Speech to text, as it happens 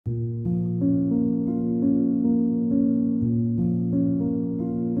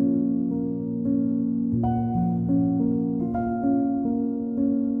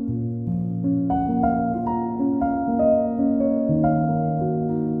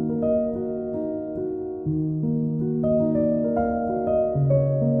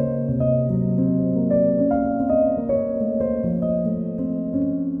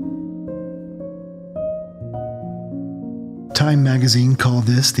Time magazine called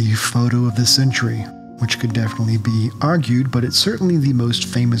this the photo of the century, which could definitely be argued, but it's certainly the most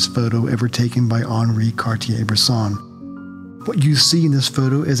famous photo ever taken by Henri Cartier-Bresson. What you see in this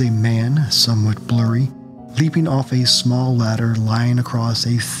photo is a man, somewhat blurry, leaping off a small ladder lying across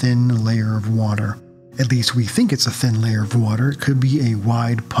a thin layer of water. At least we think it's a thin layer of water. It could be a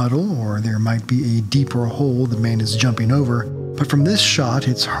wide puddle, or there might be a deeper hole the man is jumping over, but from this shot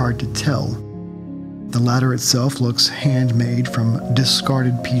it's hard to tell. The ladder itself looks handmade from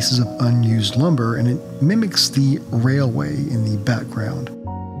discarded pieces of unused lumber, and it mimics the railway in the background.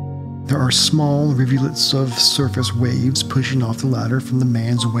 There are small rivulets of surface waves pushing off the ladder from the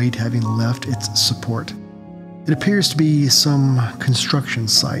man's weight having left its support. It appears to be some construction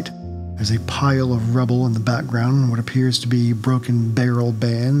site. There's a pile of rubble in the background, what appears to be broken barrel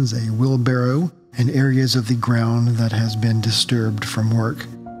bands, a wheelbarrow, and areas of the ground that has been disturbed from work.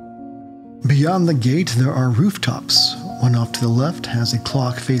 Beyond the gate, there are rooftops. One off to the left has a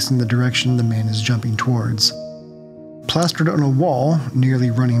clock facing the direction the man is jumping towards. Plastered on a wall, nearly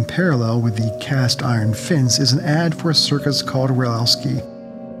running parallel with the cast iron fence, is an ad for a circus called Ralowski.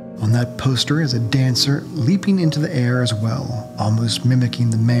 On that poster is a dancer leaping into the air as well, almost mimicking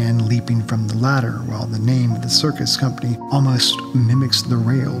the man leaping from the ladder, while the name of the circus company almost mimics the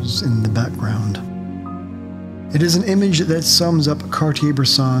rails in the background. It is an image that sums up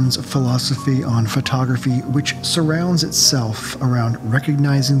Cartier-Bresson's philosophy on photography, which surrounds itself around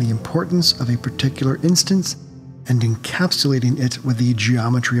recognizing the importance of a particular instance and encapsulating it with the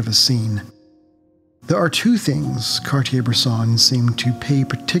geometry of a scene. There are two things Cartier-Bresson seemed to pay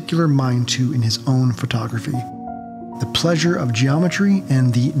particular mind to in his own photography: the pleasure of geometry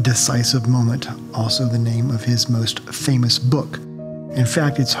and the decisive moment, also the name of his most famous book. In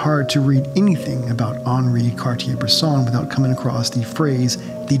fact, it's hard to read anything about Henri Cartier-Bresson without coming across the phrase,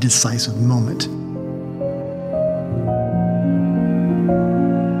 the decisive moment.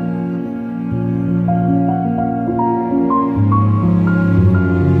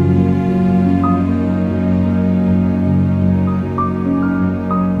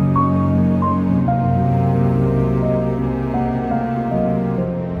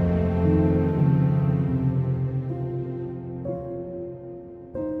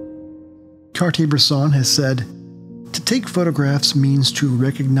 Cartier-Bresson has said, "To take photographs means to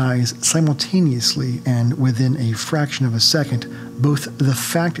recognize simultaneously and within a fraction of a second both the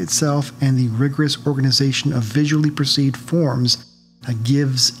fact itself and the rigorous organization of visually perceived forms that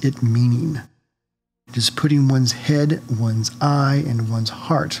gives it meaning. It is putting one's head, one's eye, and one's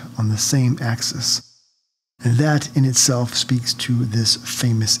heart on the same axis." And that in itself speaks to this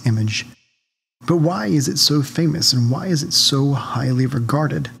famous image. But why is it so famous, and why is it so highly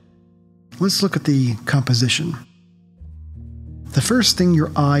regarded? Let's look at the composition. The first thing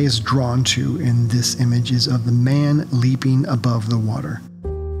your eye is drawn to in this image is of the man leaping above the water.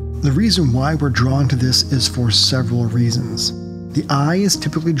 The reason why we're drawn to this is for several reasons. The eye is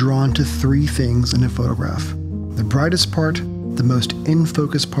typically drawn to three things in a photograph: the brightest part, the most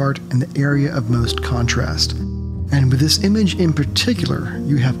in-focus part, and the area of most contrast. And with this image in particular,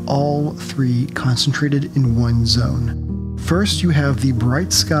 you have all three concentrated in one zone. First, you have the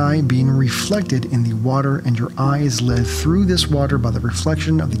bright sky being reflected in the water, and your eye is led through this water by the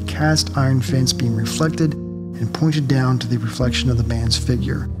reflection of the cast iron fence being reflected and pointed down to the reflection of the man's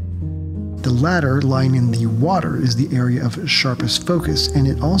figure. The ladder lying in the water is the area of sharpest focus, and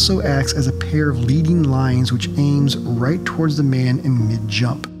it also acts as a pair of leading lines which aims right towards the man in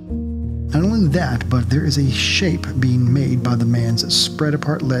mid-jump. Not only that, but there is a shape being made by the man's spread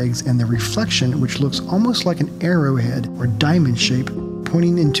apart legs and the reflection, which looks almost like an arrowhead or diamond shape,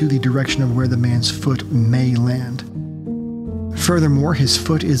 pointing into the direction of where the man's foot may land. Furthermore, his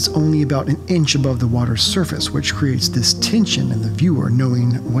foot is only about an inch above the water's surface, which creates this tension in the viewer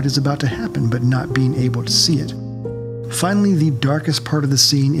knowing what is about to happen but not being able to see it. Finally, the darkest part of the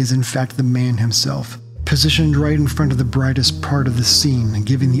scene is in fact the man himself, positioned right in front of the brightest part of the scene,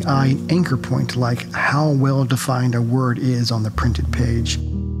 giving the eye an anchor point like how well defined a word is on the printed page.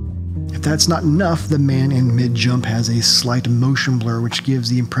 If that's not enough, the man in mid-jump has a slight motion blur which gives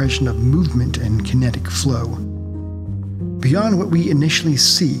the impression of movement and kinetic flow. Beyond what we initially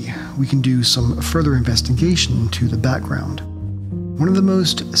see, we can do some further investigation into the background. One of the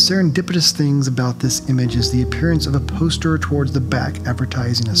most serendipitous things about this image is the appearance of a poster towards the back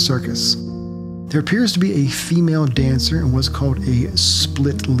advertising a circus. There appears to be a female dancer in what's called a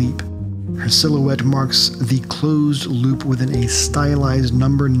split leap. Her silhouette marks the closed loop within a stylized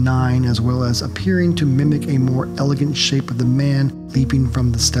number 9, as well as appearing to mimic a more elegant shape of the man leaping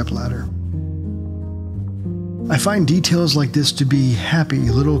from the stepladder. I find details like this to be happy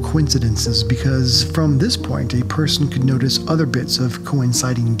little coincidences because from this point a person could notice other bits of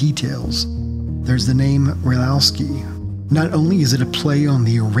coinciding details. There's the name Railowski. Not only is it a play on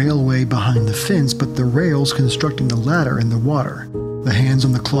the railway behind the fence, but the rails constructing the ladder in the water. The hands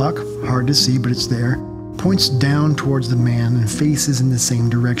on the clock, hard to see but it's there, points down towards the man and faces in the same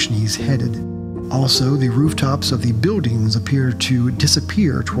direction he's headed. Also, the rooftops of the buildings appear to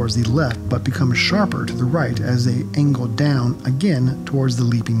disappear towards the left but become sharper to the right as they angle down again towards the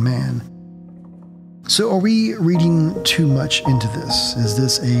leaping man. So are we reading too much into this? Is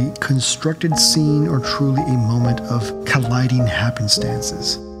this a constructed scene or truly a moment of colliding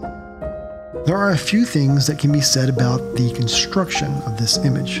happenstances? There are a few things that can be said about the construction of this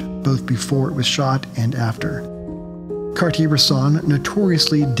image, both before it was shot and after. Cartier-Bresson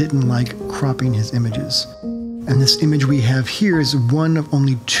notoriously didn't like cropping his images, and this image we have here is one of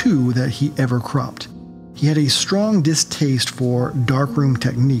only two that he ever cropped. He had a strong distaste for darkroom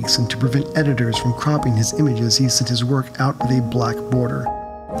techniques, and to prevent editors from cropping his images, he sent his work out with a black border,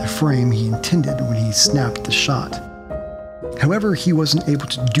 the frame he intended when he snapped the shot. However, he wasn't able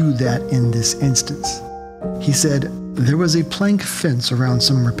to do that in this instance. He said, "There was a plank fence around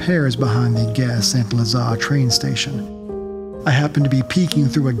some repairs behind the Gare Saint-Lazare train station. I happened to be peeking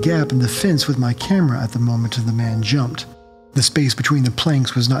through a gap in the fence with my camera at the moment the man jumped. The space between the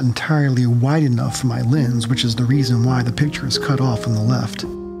planks was not entirely wide enough for my lens, which is the reason why the picture is cut off on the left."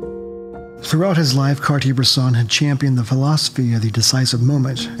 Throughout his life, Cartier-Bresson had championed the philosophy of the decisive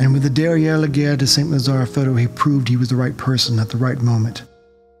moment, and with the Derriere la Gare Saint-Lazare photo, he proved he was the right person at the right moment.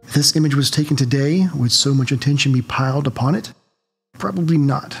 If this image was taken today, would so much attention be piled upon it? Probably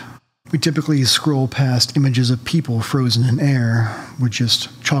not. We typically scroll past images of people frozen in air, would just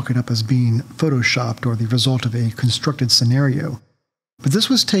chalk it up as being photoshopped or the result of a constructed scenario. But this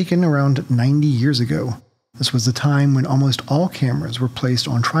was taken around 90 years ago. This was the time when almost all cameras were placed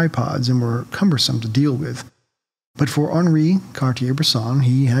on tripods and were cumbersome to deal with. But for Henri Cartier-Bresson,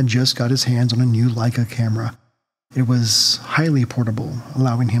 he had just got his hands on a new Leica camera. It was highly portable,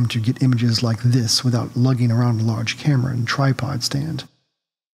 allowing him to get images like this without lugging around a large camera and tripod stand.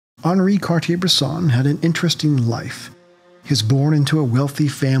 Henri Cartier-Bresson had an interesting life. He was born into a wealthy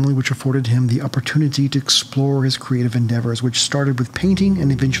family which afforded him the opportunity to explore his creative endeavors, which started with painting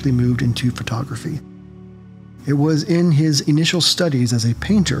and eventually moved into photography. It was in his initial studies as a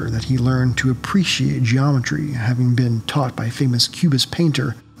painter that he learned to appreciate geometry, having been taught by famous Cubist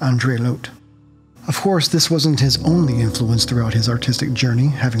painter André Lotte. Of course, this wasn't his only influence throughout his artistic journey,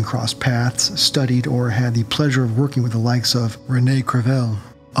 having crossed paths, studied, or had the pleasure of working with the likes of René Crevel,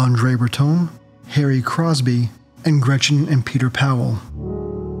 André Breton, Harry Crosby, and Gretchen and Peter Powell.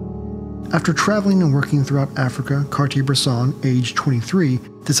 After traveling and working throughout Africa, Cartier-Bresson, aged 23,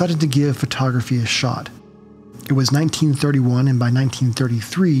 decided to give photography a shot. It was 1931, and by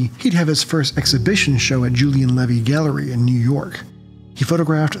 1933, he'd have his first exhibition show at Julian Levy Gallery in New York. He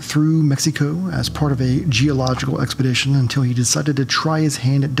photographed through Mexico as part of a geological expedition until he decided to try his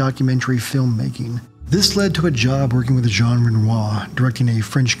hand at documentary filmmaking. This led to a job working with Jean Renoir, directing a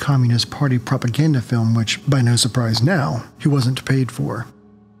French Communist Party propaganda film which, by no surprise now, he wasn't paid for.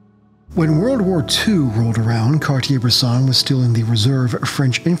 When World War II rolled around, Cartier-Bresson was still in the reserve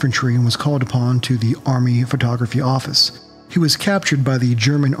French infantry and was called upon to the Army Photography Office. He was captured by the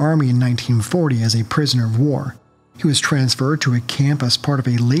German Army in 1940 as a prisoner of war. He was transferred to a camp as part of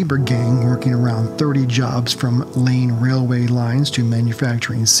a labor gang working around 30 jobs from laying railway lines to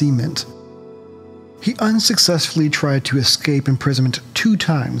manufacturing cement. He unsuccessfully tried to escape imprisonment 2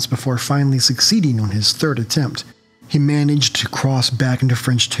 times before finally succeeding on his 3rd attempt. He managed to cross back into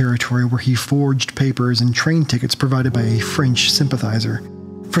French territory where he forged papers and train tickets provided by a French sympathizer.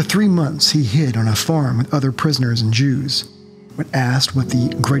 For 3 months, he hid on a farm with other prisoners and Jews. When asked what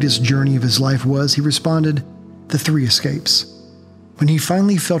the greatest journey of his life was, he responded, "The 3 escapes." When he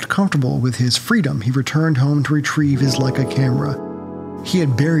finally felt comfortable with his freedom, he returned home to retrieve his Leica camera. He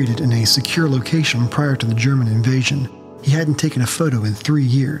had buried it in a secure location prior to the German invasion. He hadn't taken a photo in 3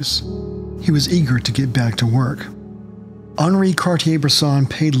 years. He was eager to get back to work. Henri Cartier-Bresson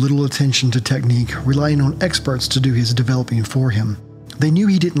paid little attention to technique, relying on experts to do his developing for him. They knew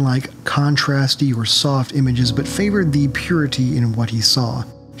he didn't like contrasty or soft images, but favored the purity in what he saw.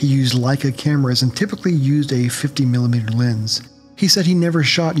 He used Leica cameras and typically used a 50mm lens. He said he never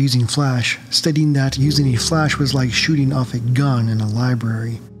shot using flash, stating that using a flash was like shooting off a gun in a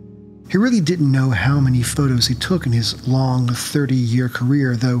library. He really didn't know how many photos he took in his long 30-year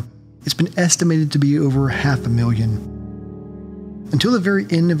career, though it's been estimated to be over 500,000. Until the very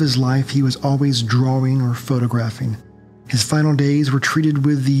end of his life, he was always drawing or photographing. His final days were treated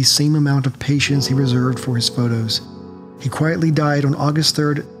with the same amount of patience he reserved for his photos. He quietly died on August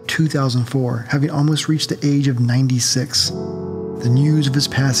 3, 2004, having almost reached the age of 96. The news of his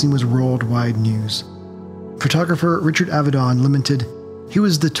passing was worldwide news. Photographer Richard Avedon lamented, "He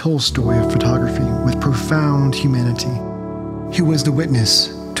was the Tolstoy of photography with profound humanity. He was the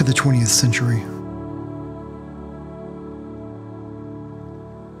witness to the 20th century."